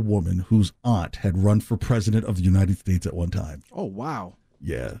involved with a woman whose aunt had run for president of the United States at one time. Oh, wow.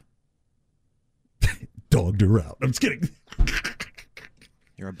 Yeah. Dogged her out. I'm just kidding.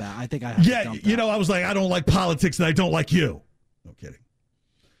 You're a bad. I think I have to dump that. I was like, I don't like politics and I don't like you. No kidding.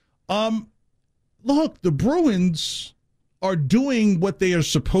 Look, the Bruins are doing what they are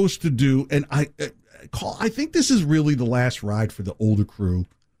supposed to do, and I think this is really the last ride for the older crew,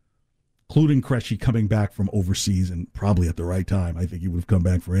 including Krejci coming back from overseas and probably at the right time. I think he would have come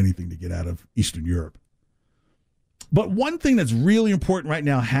back for anything to get out of Eastern Europe. But one thing that's really important right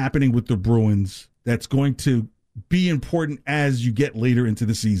now happening with the Bruins that's going to be important as you get later into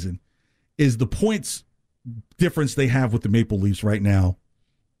the season is the points difference they have with the Maple Leafs right now.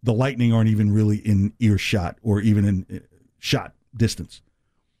 The Lightning aren't even really in earshot or even in shot distance.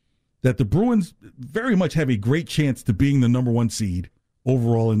 That the Bruins very much have a great chance to being the number 1 seed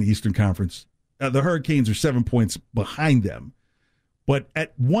overall in the Eastern Conference. The Hurricanes are 7 points behind them. But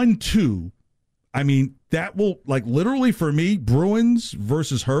at 1-2, I mean, that will, like, literally for me, Bruins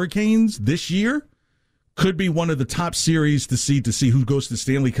versus Hurricanes this year could be one of the top series to see who goes to the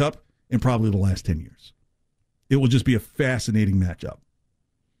Stanley Cup in probably the last 10 years. It will just be a fascinating matchup.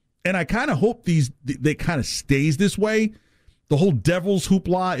 And I kind of hope they kind of stays this way. The whole Devils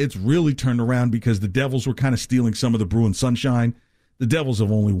hoopla, it's really turned around because the Devils were kind of stealing some of the Bruins sunshine. The Devils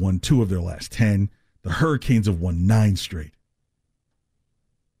have only won 2 of their last 10. The Hurricanes have won 9 straight.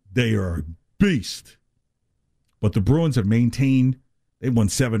 They are a beast. But the Bruins have maintained. They've won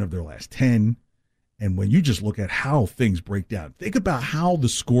 7 of their last 10. And when you just look at how things break down, think about how the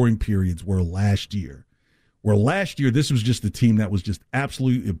scoring periods were last year. Where last year, this was just a team that was just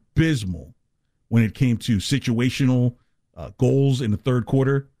absolutely abysmal when it came to situational goals in the third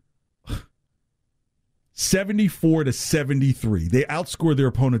quarter. 74-73. They outscored their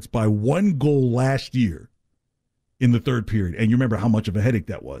opponents by 1 goal last year in the third period. And you remember how much of a headache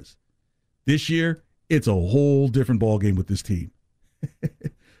that was. This year, it's a whole different ballgame with this team.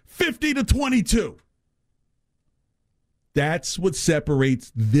 50-22. That's what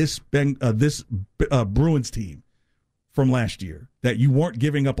separates this Bruins team from last year. That you weren't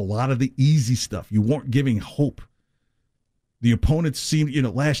giving up a lot of the easy stuff. You weren't giving hope. The opponents seemed,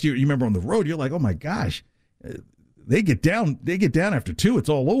 last year, you remember on the road, you're like, oh my gosh, they get down after 2, it's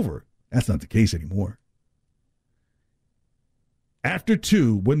all over. That's not the case anymore. After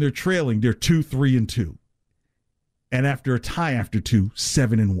 2, when they're trailing, they're 2-3-2. And after a tie after 2,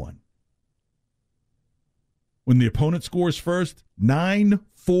 7-1. when the opponent scores first,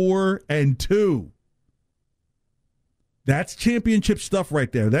 9-4-2. That's championship stuff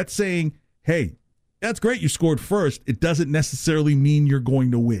right there. That's saying, hey, that's great you scored first. It doesn't necessarily mean you're going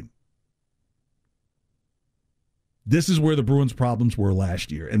to win. This is where the Bruins' problems were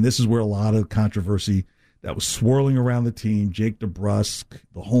last year, and this is where a lot of controversy that was swirling around the team, Jake DeBrusk,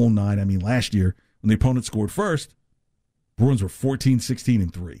 the whole nine. I mean, last year, when the opponent scored first, Bruins were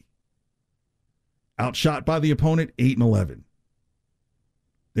 14-16-3. Outshot by the opponent, 8-11.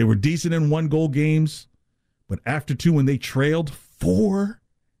 They were decent in 1-goal games, but after 2, when they trailed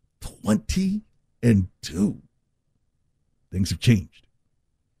 4-20-2, things have changed.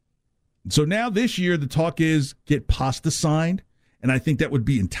 So now this year, the talk is get Pasta signed, and I think that would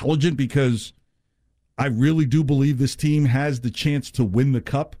be intelligent because I really do believe this team has the chance to win the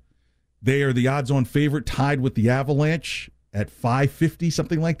Cup. They are the odds-on favorite, tied with the Avalanche at 550,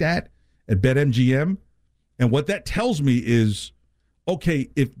 something like that, at BetMGM. And what that tells me is,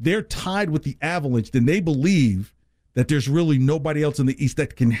 okay, if they're tied with the Avalanche, then they believe that there's really nobody else in the East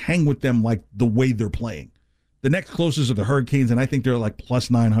that can hang with them like the way they're playing. The next closest are the Hurricanes, and I think they're like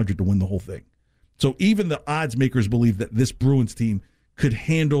plus 900 to win the whole thing. So even the odds makers believe that this Bruins team could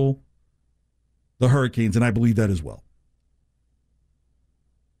handle the Hurricanes, and I believe that as well.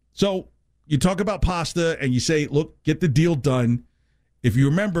 So you talk about Pasta, and you say, look, get the deal done. If you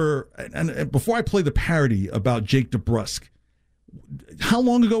remember, and before I play the parody about Jake DeBrusk, how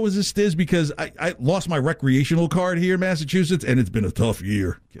long ago was this, Stiz? Because I lost my recreational card here in Massachusetts, and it's been a tough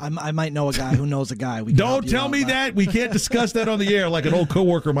year. I might know a guy who knows a guy. Don't tell me that. We can't discuss that on the air like an old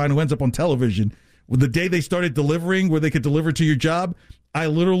coworker of mine who ends up on television. The day they started delivering, where they could deliver to your job, I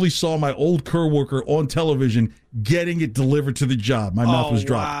literally saw my old coworker on television getting it delivered to the job. My mouth was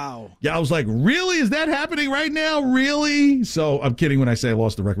dropped. Wow. Yeah, I was like, really? Is that happening right now? Really? So I'm kidding when I say I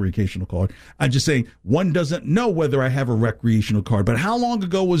lost the recreational card. I'm just saying one doesn't know whether I have a recreational card. But how long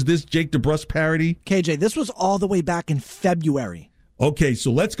ago was this Jake DeBrusk parody? KJ, this was all the way back in February. Okay, so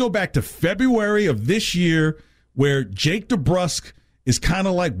let's go back to February of this year where Jake DeBrusk is kind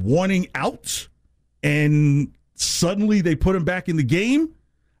of like wanting out, and suddenly they put him back in the game.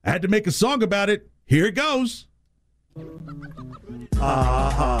 I had to make a song about it. Here it goes.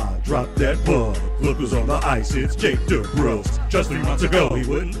 Aha, drop that bug. Look who's on the ice, it's Jake DeBrusk. Just 3 months ago, he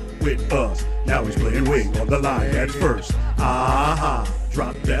wouldn't with us. Now he's playing wing on the line at first. Aha,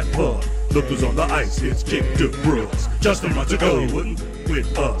 drop that bug. Look who's on the ice, it's Jake DeBrusk. Just 3 months ago, he wouldn't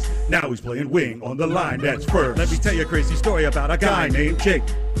with us. Now he's playing wing on the line, that's first. Let me tell you a crazy story about a guy named Jake.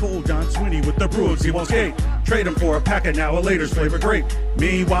 Told John Sweeney with the Bruins he won't skate. Trade him for a pack of now a later's flavor grape.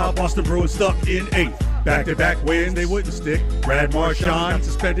 Meanwhile, Boston Bruins stuck in 8th. Back-to-back wins, they wouldn't stick. Brad Marchand got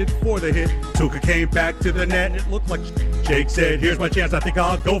suspended for the hit. Tuukka came back to the net and it looked like Jake said, here's my chance, I think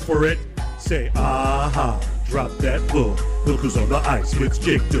I'll go for it. Say, aha, drop that book. Look who's on the ice, it's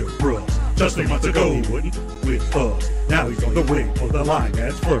Jake DeBrusk. Just 3 months ago, he wouldn't with us. Now he's on the wing on the line,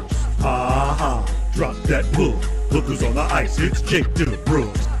 that's first. Aha, drop that book. Look who's on the ice, it's Jake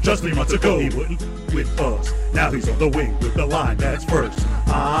DeBrusk. Just 3 months ago, he wouldn't with us. Now he's on the wing with the line, that's first.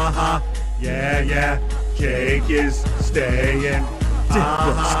 Aha, yeah, Jake is staying.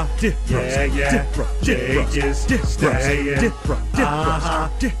 Uh-huh. Jake is staying.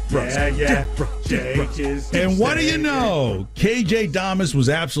 Jake is. And what do you know? KJ Damas was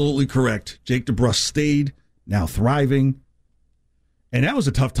absolutely correct. Jake DeBrusk stayed, now thriving. And that was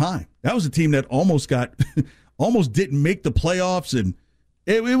a tough time. That was a team that almost didn't make the playoffs, and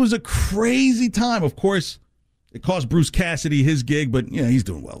it was a crazy time. Of course, it cost Bruce Cassidy his gig, but yeah, he's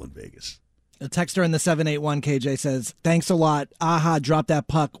doing well in Vegas. A texter in the 781, KJ, says, thanks a lot. Aha, drop that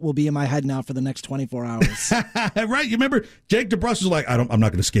puck. Will be in my head now for the next 24 hours. Right? You remember Jake DeBrusk was like, I'm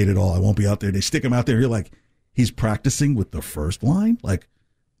not going to skate at all. I won't be out there. They stick him out there. You're like, he's practicing with the first line? Like,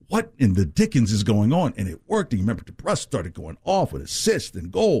 what in the dickens is going on? And it worked. And you remember DeBrusk started going off with assists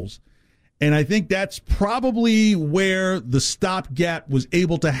and goals. And I think that's probably where the stopgap was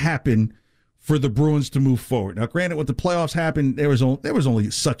able to happen for the Bruins to move forward. Now, granted, when the playoffs happened, there was only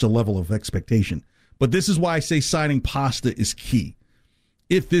such a level of expectation. But this is why I say signing Pasta is key.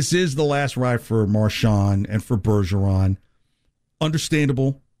 If this is the last ride for Marchand and for Bergeron,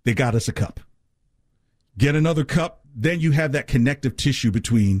 understandable, they got us a cup. Get another cup, then you have that connective tissue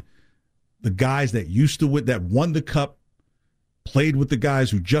between the guys that that won the cup, played with the guys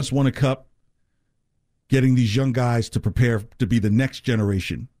who just won a cup, getting these young guys to prepare to be the next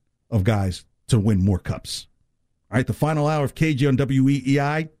generation of guys to win more cups. All right, the final hour of KJ on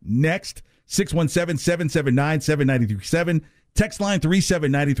WEEI. Next, 617-779-7937. Text line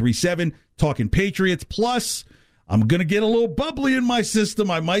 37937. Talking Patriots. Plus, I'm going to get a little bubbly in my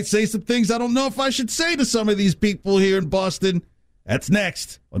system. I might say some things I don't know if I should say to some of these people here in Boston. That's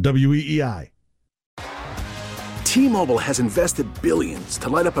next on WEEI. T-Mobile has invested billions to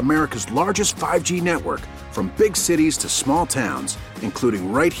light up America's largest 5G network, from big cities to small towns,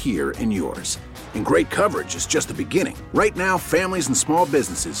 including right here in yours. And great coverage is just the beginning. Right now, families and small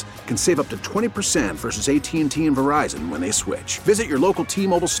businesses can save up to 20% versus AT&T and Verizon when they switch. Visit your local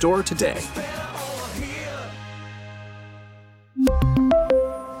T-Mobile store today.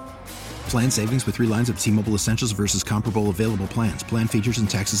 Plan savings with 3 lines of T-Mobile Essentials versus comparable available plans. Plan features and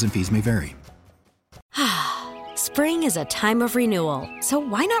taxes and fees may vary. Spring is a time of renewal, so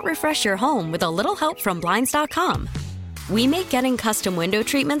why not refresh your home with a little help from Blinds.com? We make getting custom window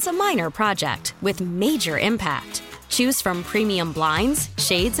treatments a minor project with major impact. Choose from premium blinds,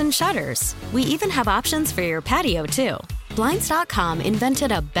 shades, and shutters. We even have options for your patio, too. Blinds.com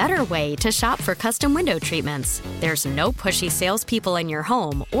invented a better way to shop for custom window treatments. There's no pushy salespeople in your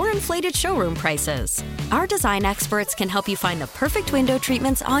home or inflated showroom prices. Our design experts can help you find the perfect window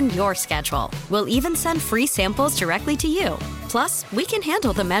treatments on your schedule. We'll even send free samples directly to you. Plus, we can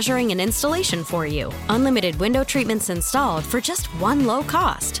handle the measuring and installation for you. Unlimited window treatments installed for just one low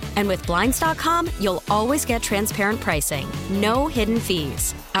cost. And with Blinds.com, you'll always get transparent pricing. No hidden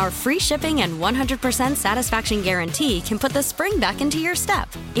fees. Our free shipping and 100% satisfaction guarantee can put the spring back into your step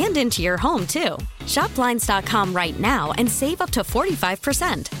and into your home, too. Shop Blinds.com right now and save up to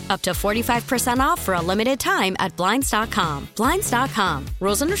 45%. Up to 45% off for a limited time at Blinds.com. Blinds.com.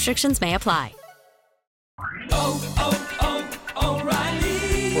 Rules and restrictions may apply.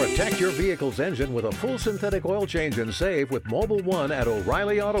 O'Reilly. Protect your vehicle's engine with a full synthetic oil change and save with Mobil 1 at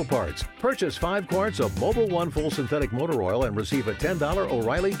O'Reilly Auto Parts. Purchase 5 quarts of Mobil 1 full synthetic motor oil and receive a $10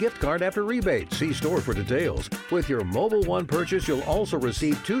 O'Reilly gift card after rebate. See store for details. With your Mobil 1 purchase, you'll also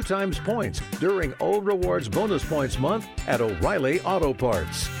receive 2 times points during O Rewards Bonus Points Month at O'Reilly Auto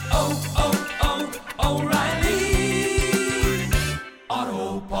Parts. O'Reilly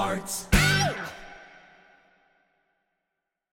Auto Parts.